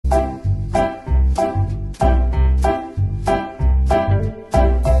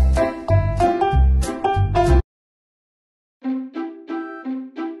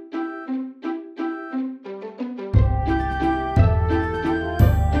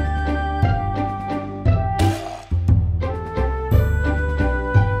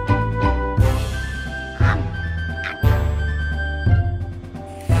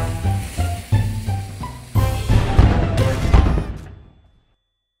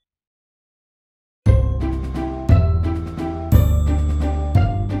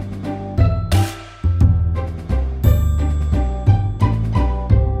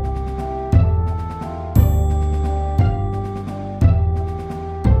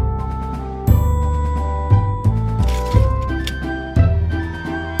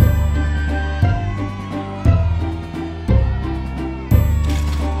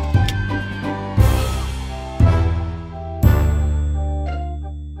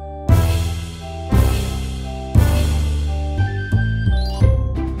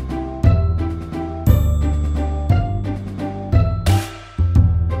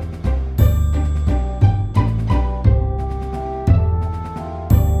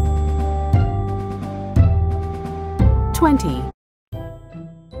20.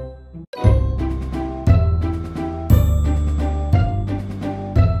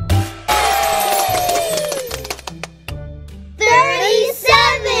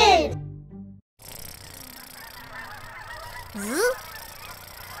 37.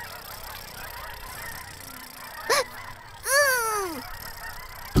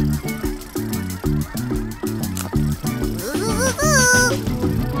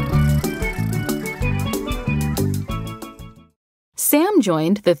 'Sam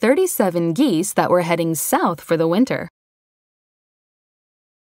joined the 37 geese that were heading south for the winter.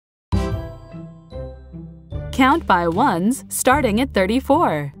 Count by ones starting at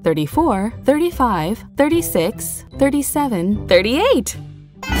 34. 34, 35, 36, 37, 38.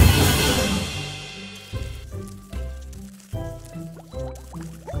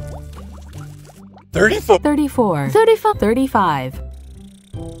 34. 34, 35, 35,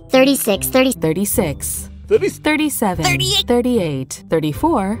 36, 30, 36, 30. 37, 38. 38,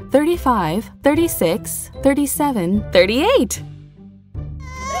 34, 35, 36, 37, 38.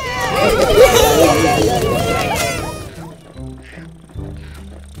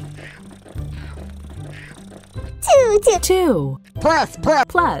 2 Plus.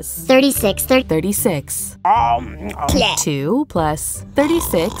 plus 36, 30, 36. 2 plus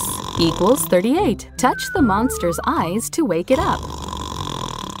 36 equals 38. Touch the monster's eyes to wake it up.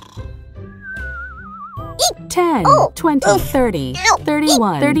 10, 20, 30,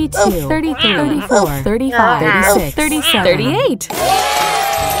 31, 32, 33, 34, 35, 36, 37, 38.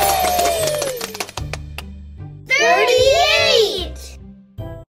 38.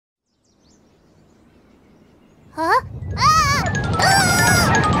 Huh?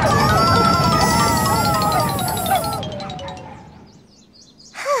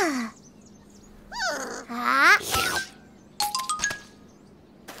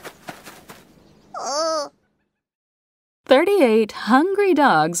 Oh. 38 hungry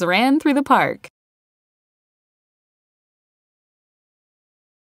dogs ran through the park.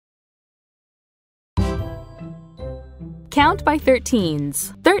 Count by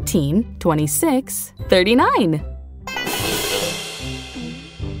 13s. 13, 26, 39.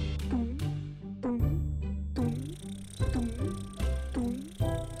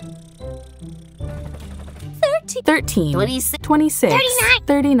 13, 26, 26,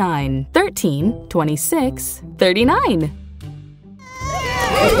 39. 13, 26, 39.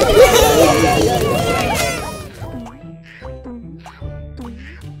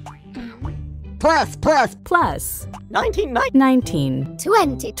 19. 19,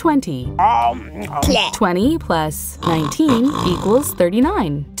 20. 20. 20 plus 19 equals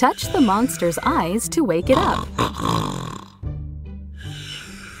 39. Touch the monster's eyes to wake it up.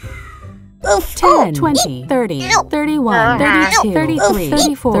 10, 20, 30, 31, 32, 33,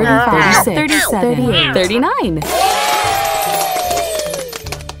 34, 35, 36, 38, 39. 39.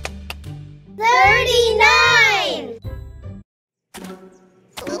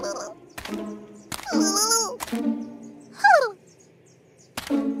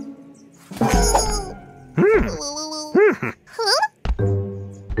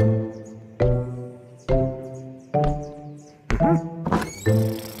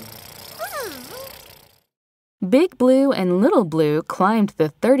 Big Blue and Little Blue climbed the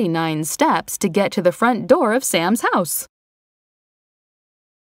 39 steps to get to the front door of Sam's house.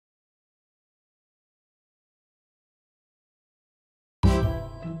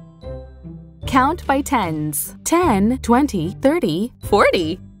 Count by tens. 10, 20, 30,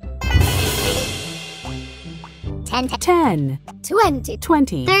 40. 10, 10, 20,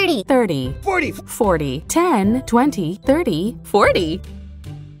 20, 30, 30, 40. 40. 10, 20, 30, 40.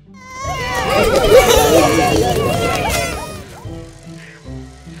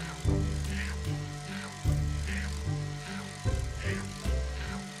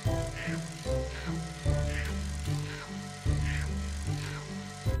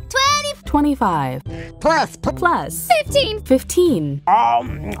 25 plus 15. 15.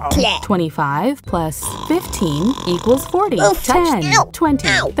 25 plus 15 equals 40. 10,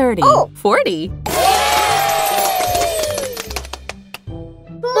 20, 30, 40.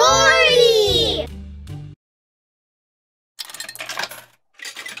 40.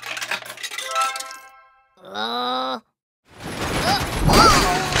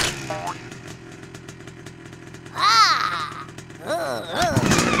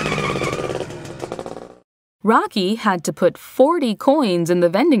 Rocky had to put 40 coins in the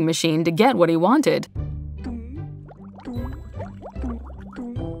vending machine to get what he wanted.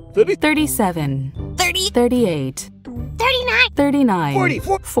 37, 30, 38, 39, 39, 40,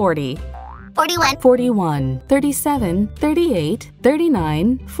 40, 41, 41, 37, 38,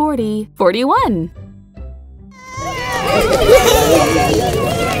 39, 40, 41.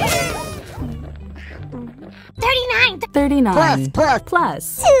 39. 39 Plus.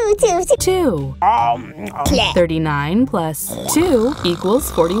 plus 2. 2. 39 plus 2 equals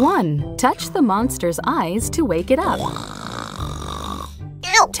 41. Touch the monster's eyes to wake it up. Ow.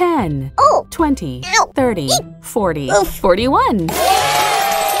 10, Oh. 20, Ow. 30, 40, Oof. 41.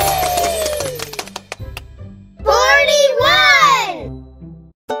 41.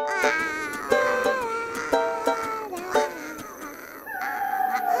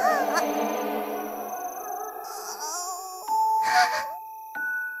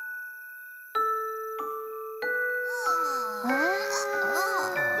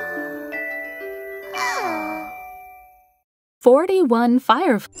 41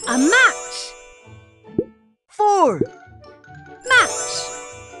 fire. A match. 4. Match.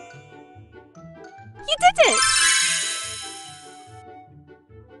 You did it!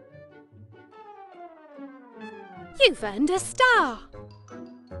 You've earned a star.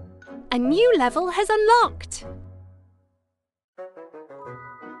 A new level has unlocked.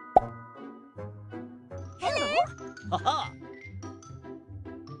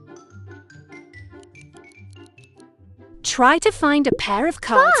 Try to find a pair of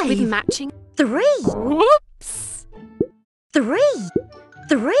cards with 5. matching. 3. Whoops! 3.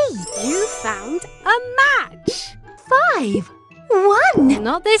 3. You found a match. 5. 1.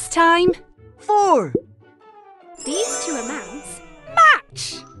 Not this time. 4. These two amounts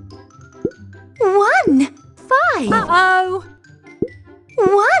match. 1. 5. Uh-oh.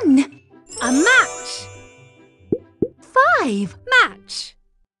 1. A match. 5. Match.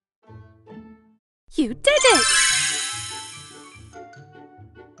 You did it!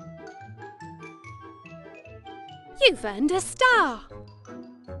 You've earned a star.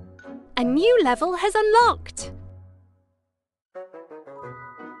 A new level has unlocked.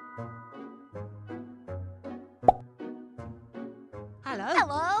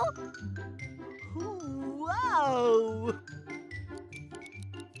 Hello. Whoa.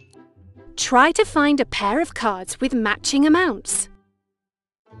 Try to find a pair of cards with matching amounts.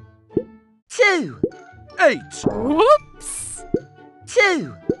 2. 8. Whoops!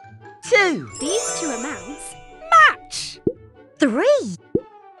 2. 2. These two amounts match. 3.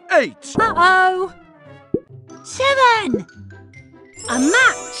 8. Uh-oh. 7. A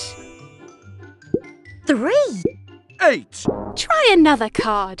match. 3. 8. Try another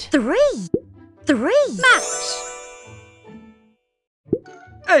card. 3. 3. Match.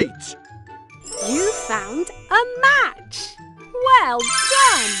 8. You found a match. Well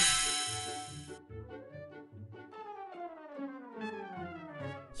done.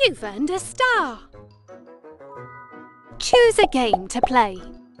 You've earned a star. Choose a game to play.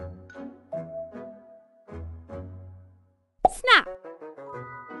 Snap.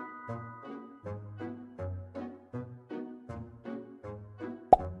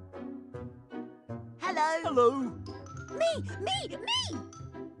 Hello. Me.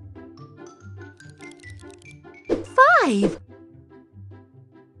 5.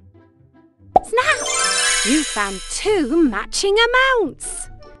 Snap. You found two matching amounts.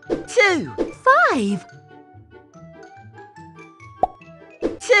 2. 5.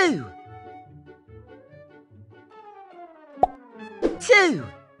 2. 2.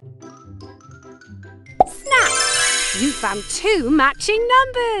 Snap. You found two matching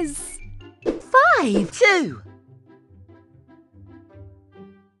numbers. 5. 2.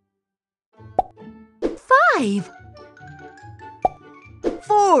 5.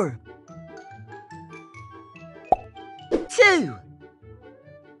 4. 2.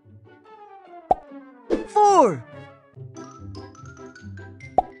 4.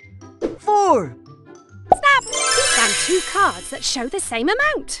 4. Snap. You found two cards that show the same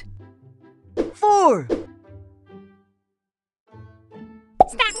amount. 4.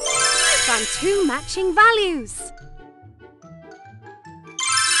 Snap. You found two matching values.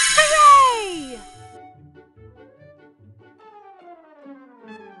 Hooray!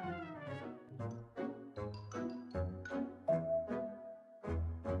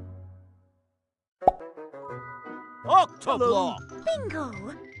 Octoblock. Bingo.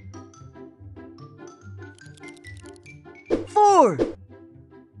 4. Snap.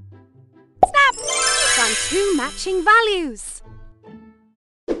 You found two matching values.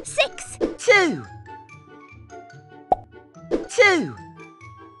 6. 2. 2.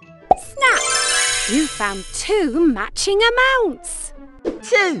 Snap. You found two matching amounts.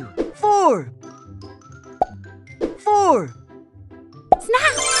 2. 4. 4.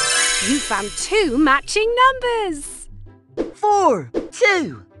 Snap. You found two matching numbers. 4.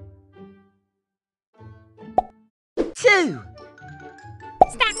 2. 2. Snap.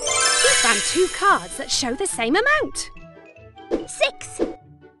 You found two cards that show the same amount. 6.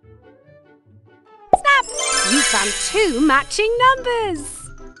 Snap! You found 2 matching numbers.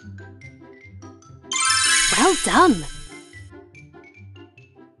 Well done.